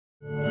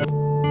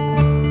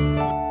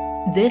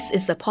This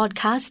is a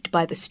podcast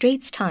by The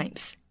Straits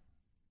Times.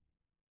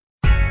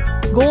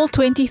 Goal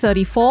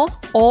 2034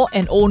 or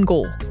an own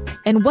goal?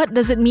 And what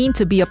does it mean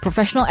to be a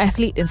professional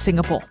athlete in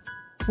Singapore?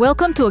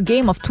 Welcome to A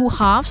Game of Two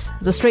Halves,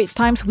 the Straits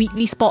Times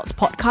weekly sports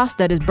podcast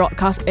that is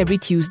broadcast every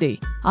Tuesday.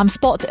 I'm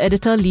sports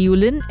editor Liu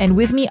Lin, and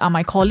with me are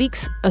my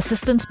colleagues,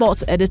 assistant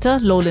sports editor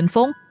Loh Lin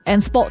Fong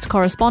and sports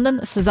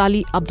correspondent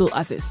Sazali Abdul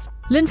Aziz.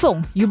 Lin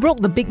Fong, you broke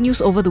the big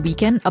news over the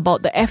weekend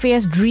about the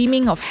FAS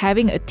dreaming of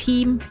having a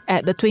team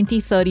at the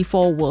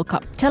 2034 World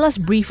Cup. Tell us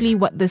briefly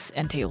what this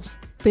entails.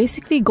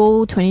 Basically,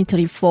 Goal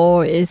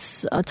 2034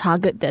 is a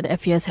target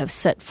that FAS have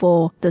set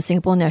for the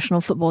Singapore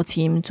national football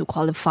team to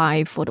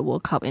qualify for the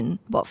World Cup in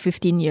about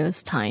 15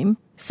 years' time.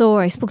 So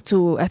I spoke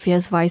to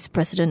FAS Vice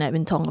President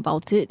Edwin Tong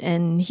about it,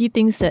 and he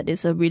thinks that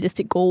it's a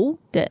realistic goal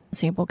that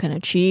Singapore can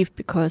achieve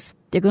because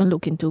they're going to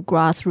look into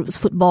grassroots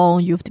football,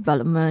 youth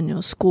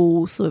development,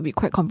 schools, so it'll be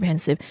quite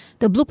comprehensive.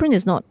 The blueprint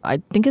is not, I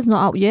think it's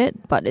not out yet,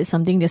 but it's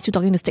something they're still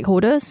talking to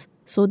stakeholders.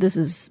 So this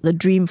is the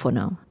dream for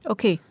now.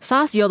 Okay,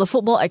 Saz, you're the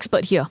football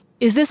expert here.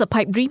 Is this a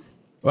pipe dream?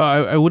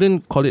 Well, I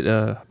wouldn't call it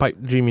a pipe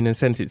dream in a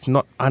sense. It's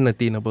not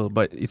unattainable,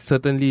 but it's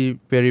certainly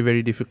very,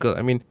 very difficult.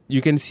 I mean,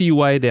 you can see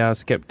why there are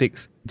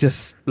skeptics.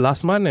 Just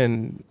last month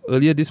and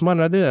earlier this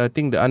month rather, I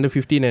think the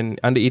under-15 and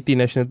under-18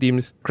 national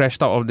teams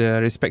crashed out of their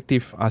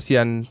respective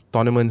ASEAN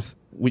tournaments,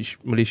 which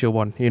Malaysia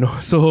won,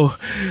 So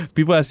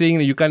people are saying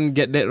that you can't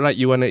get that right,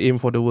 you want to aim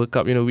for the World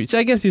Cup, which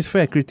I guess is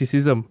fair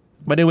criticism.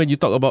 But then when you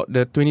talk about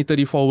the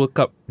 2034 World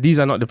Cup, these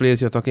are not the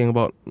players you're talking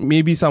about.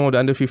 Maybe some of the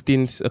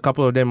under-15s, a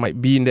couple of them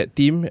might be in that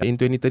team in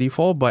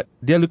 2034, but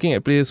they're looking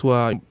at players who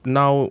are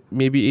now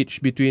maybe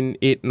aged between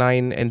 8,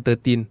 9 and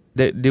 13.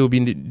 That they will be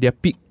in their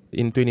peak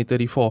in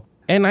 2034.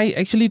 And I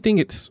actually think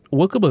it's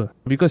workable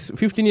because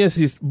 15 years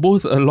is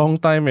both a long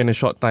time and a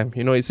short time.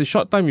 It's a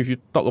short time if you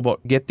talk about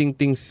getting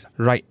things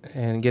right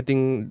and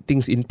getting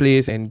things in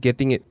place and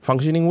getting it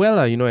functioning well,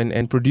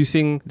 and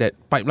producing that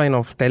pipeline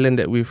of talent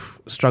that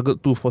we've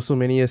struggled to for so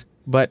many years.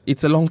 But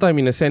it's a long time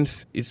in a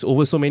sense, it's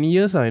over so many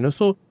years,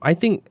 So I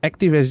think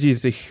Active SG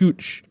is a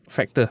huge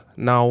factor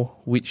now,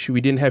 which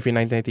we didn't have in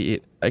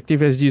 1998.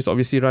 Active SG is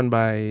obviously run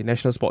by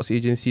National Sports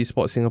Agency,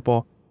 Sports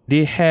Singapore.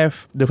 They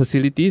have the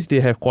facilities, they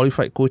have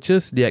qualified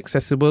coaches, they're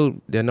accessible,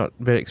 they're not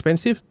very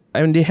expensive,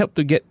 and they help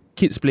to get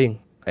kids playing.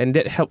 And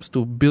that helps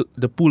to build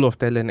the pool of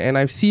talent. And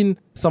I've seen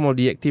some of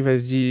the Active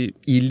SG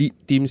elite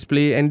teams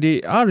play, and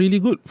they are really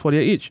good for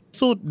their age.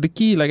 So the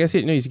key, like I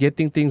said, is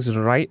getting things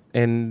right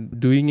and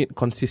doing it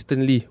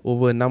consistently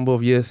over a number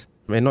of years.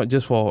 And not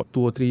just for 2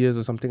 or 3 years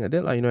or something like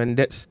that, and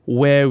that's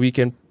where we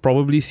can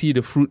probably see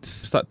the fruits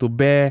start to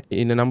bear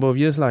in a number of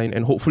years,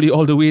 and hopefully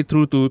all the way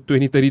through to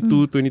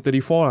 2032,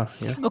 2034.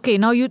 Yeah. Okay,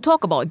 now you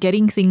talk about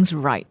getting things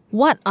right.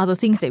 What are the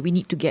things that we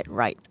need to get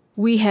right?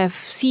 We have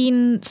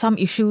seen some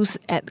issues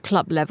at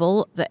club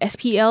level. The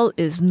SPL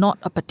is not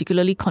a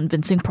particularly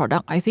convincing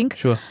product, I think.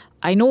 Sure.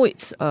 I know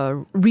it's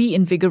a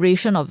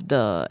reinvigoration of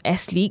the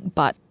S-League,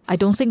 but I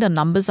don't think the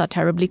numbers are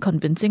terribly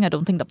convincing. I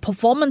don't think the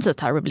performance is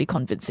terribly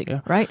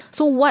convincing, right?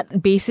 So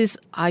what basis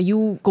are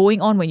you going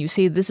on when you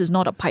say this is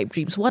not a pipe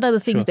dream? So what are the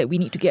things that we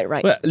need to get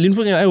right? Well, Lin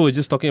Feng and I were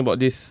just talking about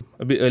this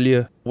a bit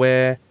earlier,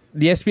 where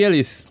the SPL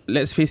is,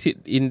 let's face it,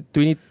 in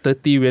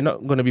 2030, we're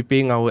not going to be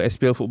paying our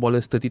SPL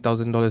footballers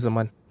 $30,000 a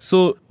month.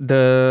 So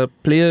the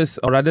players,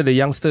 or rather the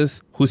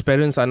youngsters whose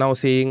parents are now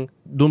saying,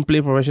 don't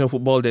play professional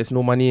football, there's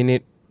no money in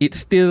it, it's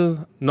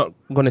still not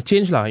going to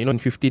change in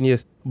 15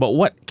 years. But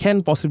what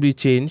can possibly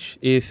change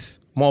is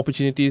more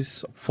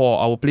opportunities for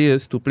our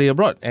players to play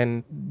abroad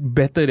and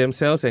better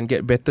themselves and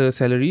get better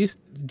salaries.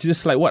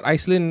 Just like what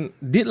Iceland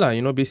did,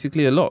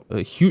 basically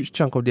a huge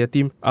chunk of their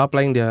team are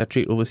applying their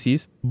trade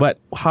overseas. But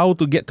how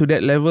to get to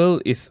that level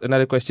is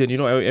another question,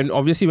 and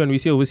obviously when we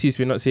say overseas,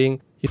 we're not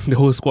saying the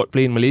whole squad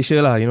play in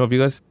Malaysia,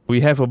 because we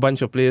have a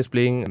bunch of players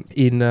playing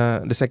in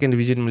the second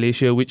division in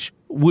Malaysia, which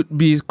would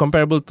be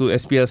comparable to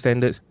SPL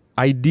standards.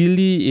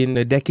 Ideally, in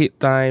a decade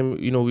time,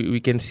 we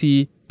can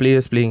see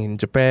players playing in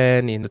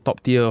Japan, in the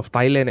top tier of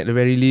Thailand at the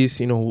very least,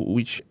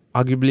 which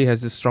arguably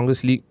has the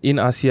strongest league in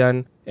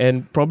ASEAN.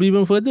 And probably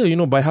even further,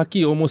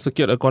 Baihaki almost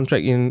secured a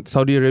contract in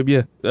Saudi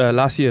Arabia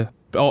last year.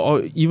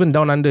 Or even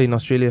down under in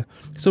Australia.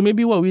 So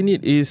maybe what we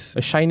need is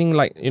a shining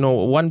light,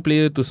 one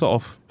player to sort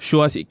of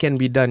show us it can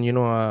be done.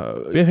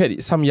 We've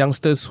had some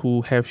youngsters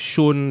who have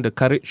shown the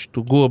courage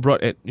to go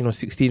abroad at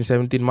 16,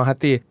 17.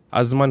 Mahathir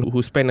Azman,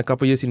 who spent a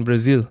couple of years in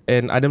Brazil,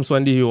 and Adam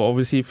Swandi, who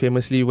obviously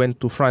famously went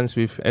to France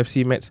with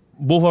FC Metz.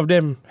 Both of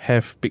them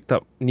have picked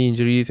up knee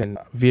injuries and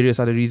various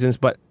other reasons.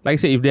 But like I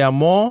said, if there are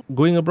more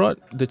going abroad,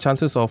 the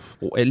chances of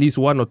at least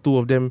 1 or 2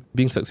 of them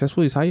being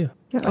successful is higher.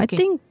 Yeah, okay. I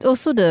think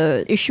also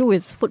the issue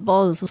with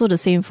football is also the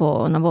same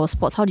for a number of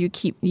sports. How do you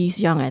keep these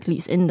young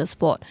athletes in the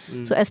sport?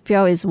 So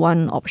SPL is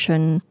one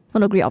option,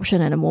 not a great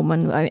option at the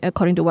moment.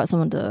 According to what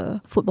some of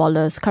the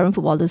current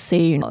footballers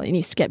say, it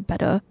needs to get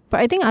better.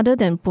 But I think other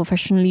than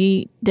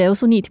professionally, there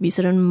also need to be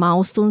certain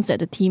milestones that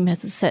the team has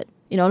to set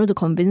in order to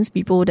convince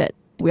people that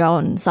we are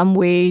on some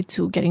way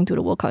to getting to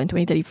the World Cup in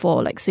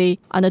 2034. Like say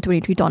under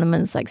 23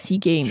 tournaments like SEA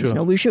Games. Sure. You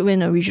know, we should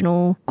win a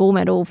regional gold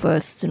medal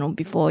first. You know,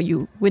 before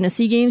you win a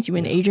SEA Games, you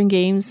win Asian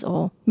Games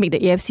or make the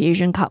AFC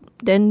Asian Cup.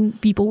 Then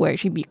people will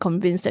actually be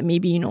convinced that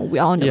maybe we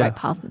are on the right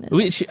path. In that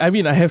Which sense. I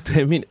mean, I have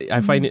to admit,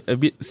 I find it a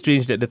bit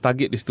strange that the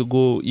target is to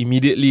go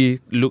immediately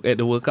look at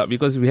the World Cup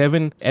because we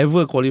haven't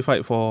ever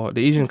qualified for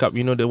the Asian Cup.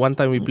 The one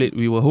time we played,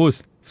 we were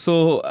hosts.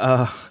 So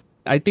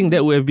I think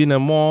that would have been a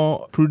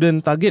more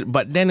prudent target.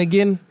 But then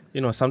again,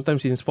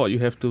 sometimes in sport you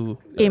have to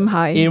Aim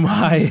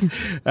high.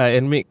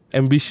 And make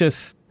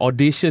ambitious,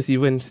 audacious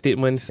even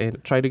statements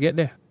and try to get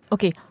there.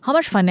 Okay, how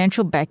much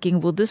financial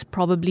backing will this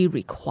probably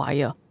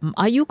require?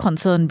 Are you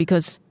concerned?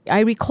 Because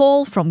I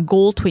recall from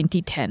Goal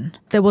 2010,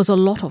 there was a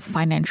lot of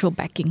financial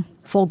backing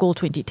for Goal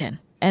 2010.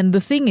 And the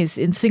thing is,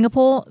 in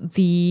Singapore,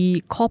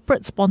 the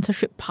corporate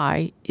sponsorship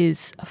pie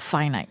is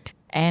finite.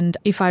 And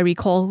if I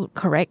recall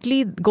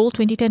correctly, Goal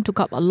 2010 took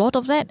up a lot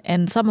of that,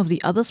 and some of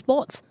the other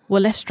sports were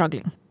left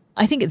struggling.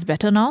 I think it's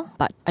better now,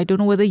 but I don't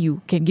know whether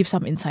you can give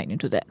some insight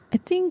into that. I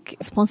think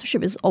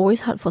sponsorship is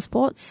always hard for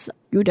sports.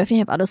 You definitely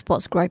have other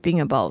sports griping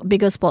about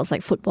bigger sports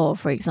like football,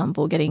 for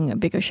example, getting a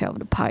bigger share of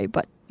the pie.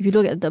 But if you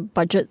look at the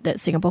budget that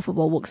Singapore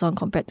football works on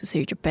compared to,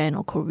 say, Japan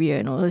or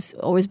Korea, there's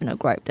always been a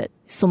gripe that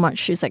so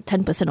much is like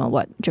 10% of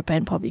what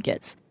Japan probably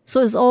gets.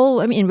 So it's all,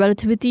 in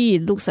relativity,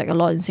 it looks like a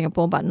lot in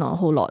Singapore, but not a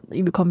whole lot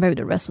if you compare with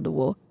the rest of the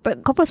world.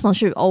 But corporate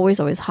sponsorship is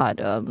always hard.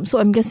 So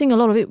I'm guessing a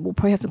lot of it will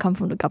probably have to come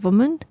from the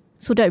government.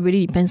 So that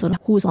really depends on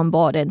who's on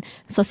board. And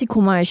Sasi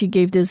Kumar actually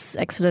gave this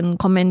excellent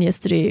comment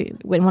yesterday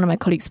when one of my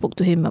colleagues spoke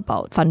to him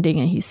about funding,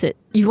 and he said,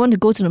 if you want to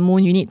go to the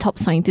moon, you need top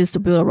scientists to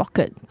build a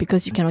rocket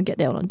because you cannot get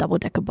there on a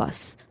double-decker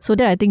bus. So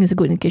that I think is a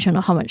good indication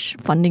of how much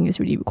funding is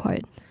really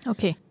required.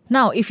 Okay.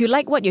 Now, if you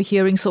like what you're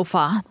hearing so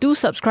far, do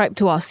subscribe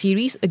to our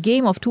series, A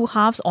Game of Two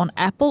Halves, on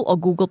Apple or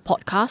Google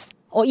Podcasts,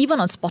 or even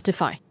on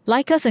Spotify.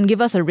 Like us and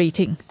give us a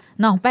rating.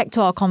 Now, back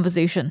to our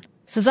conversation.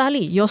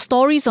 Sazali, your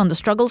stories on the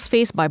struggles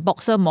faced by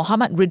boxer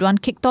Mohammad Ridwan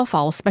kicked off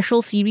our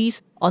special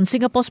series on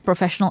Singapore's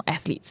professional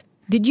athletes.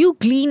 Did you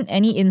glean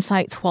any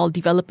insights while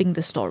developing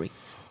the story?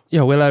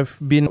 Yeah, well, I've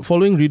been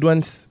following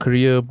Ridwan's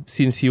career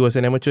since he was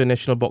an amateur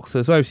national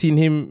boxer. So I've seen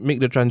him make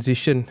the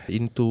transition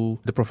into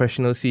the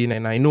professional scene,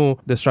 and I know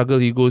the struggle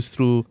he goes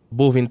through,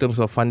 both in terms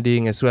of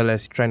funding as well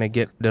as trying to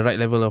get the right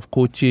level of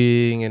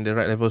coaching and the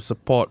right level of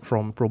support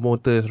from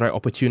promoters, right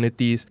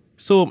opportunities.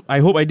 So I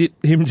hope I did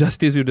him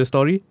justice with the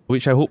story,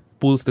 which I hope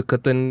pulls the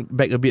curtain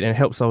back a bit and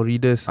helps our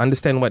readers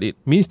understand what it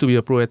means to be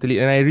a pro athlete.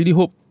 And I really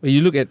hope when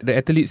you look at the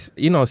athletes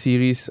in our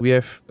series, we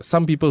have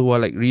some people who are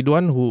like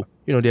Ridwan, who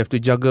they have to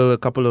juggle a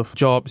couple of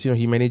jobs.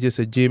 He manages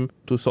a gym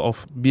to sort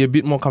of be a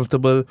bit more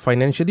comfortable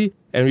financially.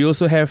 And we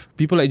also have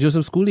people like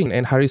Joseph Schooling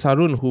and Haris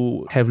Harun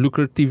who have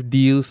lucrative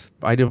deals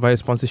either via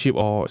sponsorship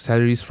or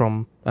salaries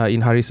from,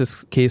 in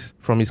Haris's case,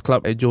 from his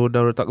club at Johor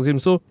Darul Takzim.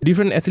 So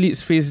different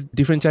athletes face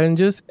different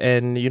challenges,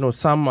 and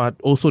some are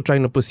also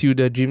trying to pursue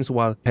their dreams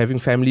while having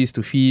families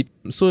to feed.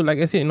 So like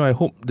I said, I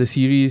hope the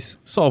series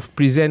sort of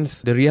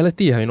presents the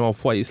reality,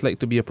 of what it's like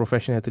to be a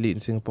professional athlete in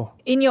Singapore.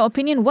 In your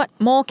opinion, what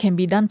more can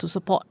be done to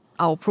support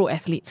our pro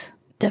athletes?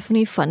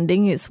 Definitely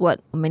funding is what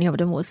many of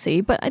them will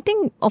say. But I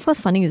think, of course,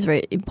 funding is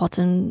very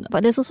important.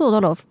 But there's also a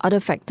lot of other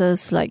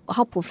factors like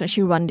how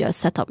professionally run their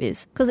setup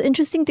is. Because the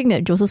interesting thing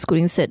that Joseph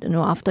Schooling said,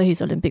 after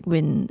his Olympic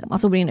win,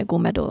 after winning the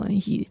gold medal,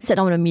 he sat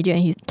down with the media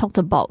and he talked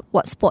about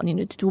what sport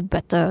needed to do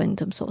better in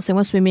terms of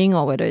swimming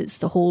or whether it's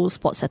the whole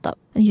sport setup.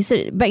 And he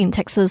said back in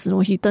Texas,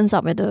 he turns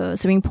up at the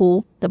swimming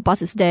pool, the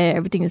bus is there,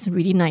 everything is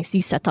really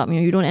nicely set up.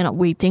 You don't end up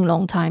waiting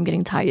long time,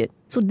 getting tired.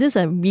 So these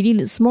are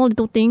really small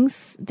little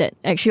things that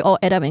actually all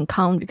add up and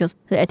count because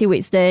the athlete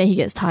waits there, he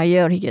gets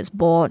tired, he gets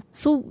bored.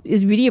 So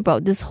it's really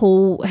about this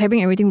whole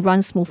having everything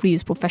run smoothly,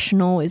 it's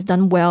professional, it's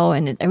done well,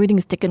 and everything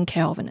is taken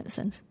care of in that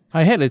sense.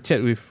 I had a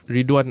chat with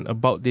Ridwan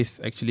about this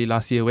actually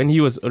last year when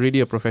he was already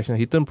a professional.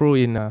 He turned pro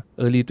in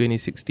early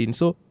 2016.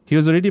 So he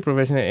was already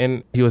professional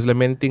and he was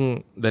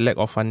lamenting the lack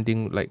of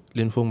funding, like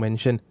Lin Fong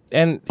mentioned.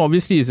 And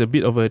obviously it's a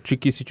bit of a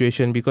tricky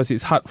situation because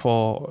it's hard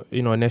for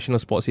a national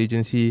sports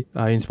agency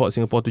in Sport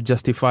Singapore to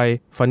justify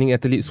funding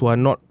athletes who are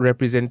not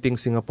representing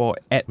Singapore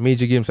at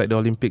major games like the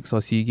Olympics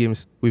or SEA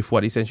Games with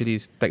what essentially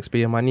is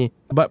taxpayer money.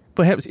 But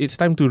perhaps it's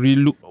time to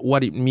relook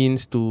what it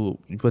means to,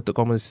 inverted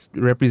commas,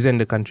 represent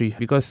the country.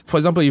 Because, for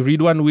example, if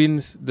Ridwan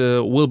wins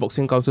the World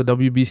Boxing Council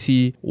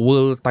WBC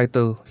world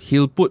title,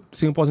 he'll put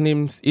Singapore's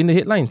names in the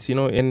headlines,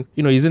 and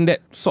isn't that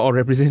sort of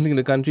representing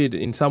the country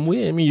in some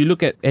way? I mean, you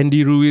look at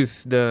Andy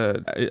Ruiz,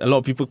 a lot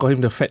of people call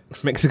him the fat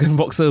Mexican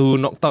boxer who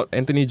knocked out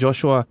Anthony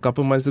Joshua a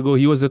couple months ago.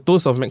 He was the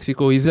toast of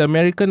Mexico. He's an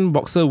American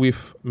boxer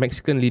with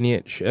Mexican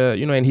lineage,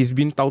 and he's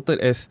been touted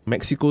as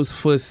Mexico's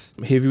first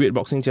heavyweight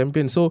boxing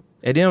champion. So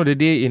at the end of the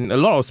day, in a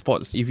lot of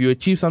sports, if you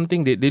achieve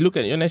something, they look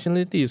at your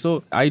nationality.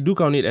 So I do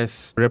count it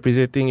as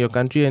representing your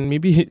country, and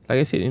maybe, like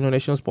I said,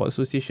 National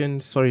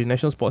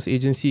Sports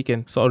Agency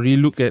can sort of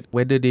relook at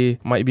whether they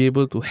might be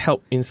able to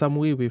help in some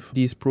way with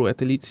these pro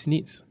athletes'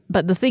 needs.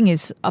 But the thing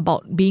is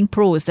about being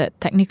pro is that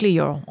technically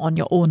you're on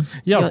your own.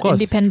 Yeah, you're of course.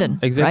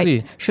 Independent. Exactly.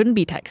 Right? Shouldn't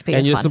be taxpayer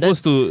And you're funded.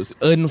 supposed to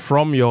earn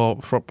from your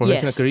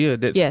professional career.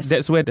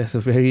 That's where there's a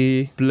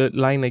very blurred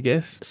line, I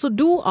guess. So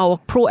do our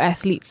pro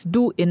athletes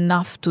do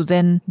enough to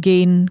then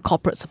gain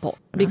corporate support?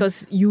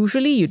 Because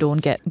usually you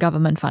don't get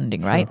government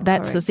funding, right? Sure.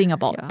 That's the Correct. thing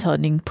about Yeah.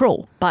 turning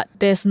pro. But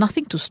there's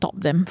nothing to stop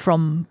them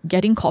from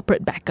getting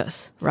corporate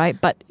backers, right?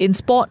 But in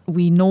sport,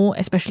 we know,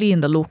 especially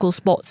in the local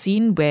sports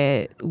scene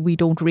where we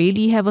don't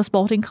really have a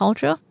sporting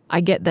culture,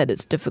 I get that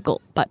it's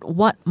difficult. But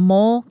what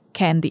more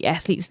can the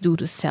athletes do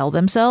to sell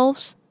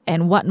themselves?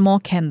 And what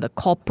more can the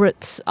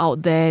corporates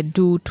out there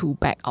do to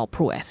back our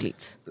pro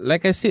athletes?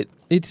 Like I said,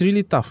 it's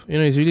really tough.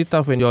 It's really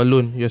tough when you're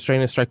alone. You're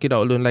trying to strike it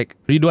out alone. Like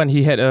Ridwan,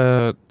 he had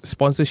a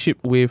sponsorship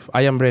with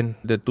Ayam Brand,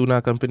 the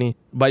tuna company,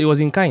 but it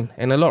was in kind.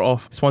 And a lot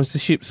of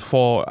sponsorships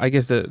for, I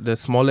guess, the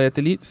smaller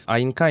athletes are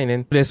in kind.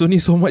 And there's only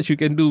so much you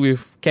can do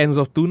with cans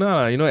of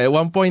tuna. At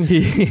one point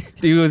he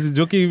was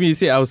joking with me. He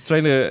said I was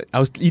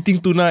eating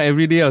tuna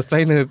every day. I was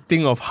trying to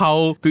think of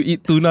how to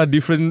eat tuna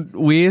different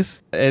ways.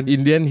 And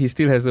in the end, he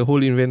still has a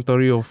whole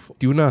inventory of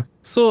tuna.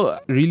 So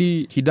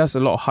really, he does a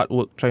lot of hard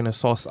work trying to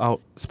source out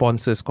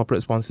sponsors,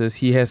 corporate sponsors.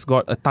 He has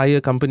got a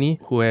tire company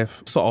who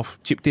have sort of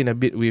chipped in a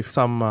bit with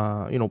some,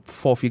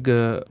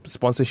 4-figure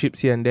sponsorships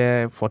here and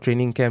there for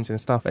training camps and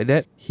stuff like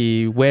that.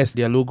 He wears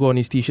their logo on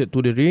his t-shirt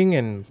to the ring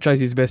and tries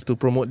his best to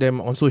promote them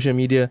on social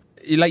media.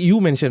 Like you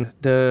mentioned,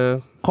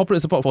 the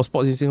corporate support for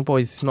sports in Singapore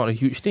is not a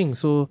huge thing.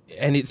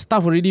 And it's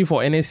tough already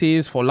for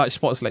NSAs, for large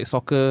sports like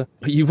soccer.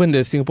 Even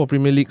the Singapore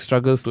Premier League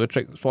struggles to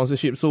attract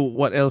sponsorship. So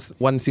what else?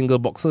 One single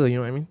boxer, you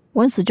know what I mean?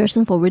 One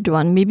suggestion for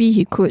Ridwan, maybe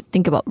he could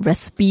think about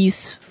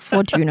recipes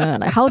for tuna,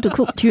 like how to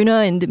cook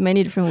tuna in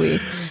many different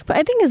ways. But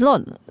I think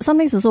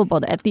sometimes it's also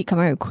about the athlete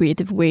coming up with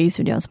creative ways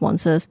with their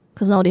sponsors.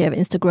 Because now they have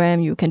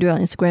Instagram, you can do it on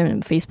Instagram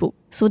and Facebook.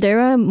 So there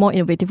are more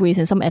innovative ways,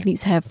 and some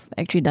athletes have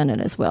actually done it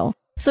as well.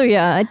 So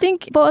yeah, I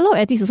think for a lot of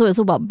athletes it's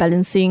also about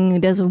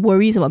balancing. There's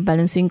worries about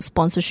balancing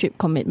sponsorship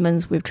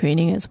commitments with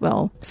training as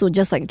well. So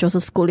just like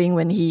Joseph Schooling,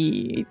 when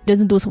he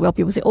doesn't do so well,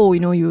 people say,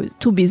 you're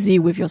too busy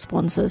with your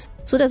sponsors.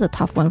 So that's a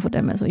tough one for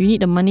them as well. You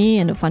need the money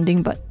and the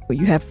funding, but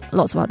you have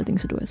lots of other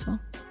things to do as well.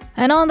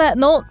 And on that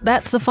note,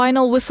 that's the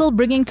final whistle,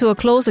 bringing to a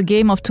close a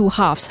game of two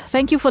halves.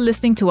 Thank you for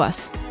listening to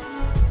us.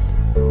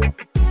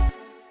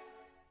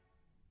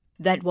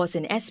 That was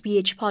an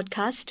SPH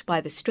podcast by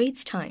The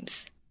Straits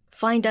Times.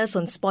 Find us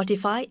on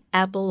Spotify,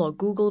 Apple or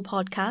Google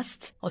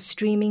Podcasts, or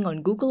streaming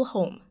on Google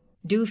Home.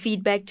 Do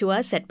feedback to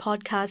us at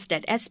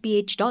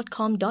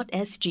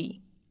podcast@sph.com.sg.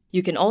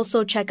 You can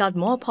also check out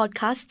more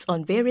podcasts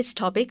on various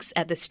topics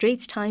at The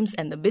Straits Times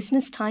and The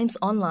Business Times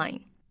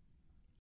online.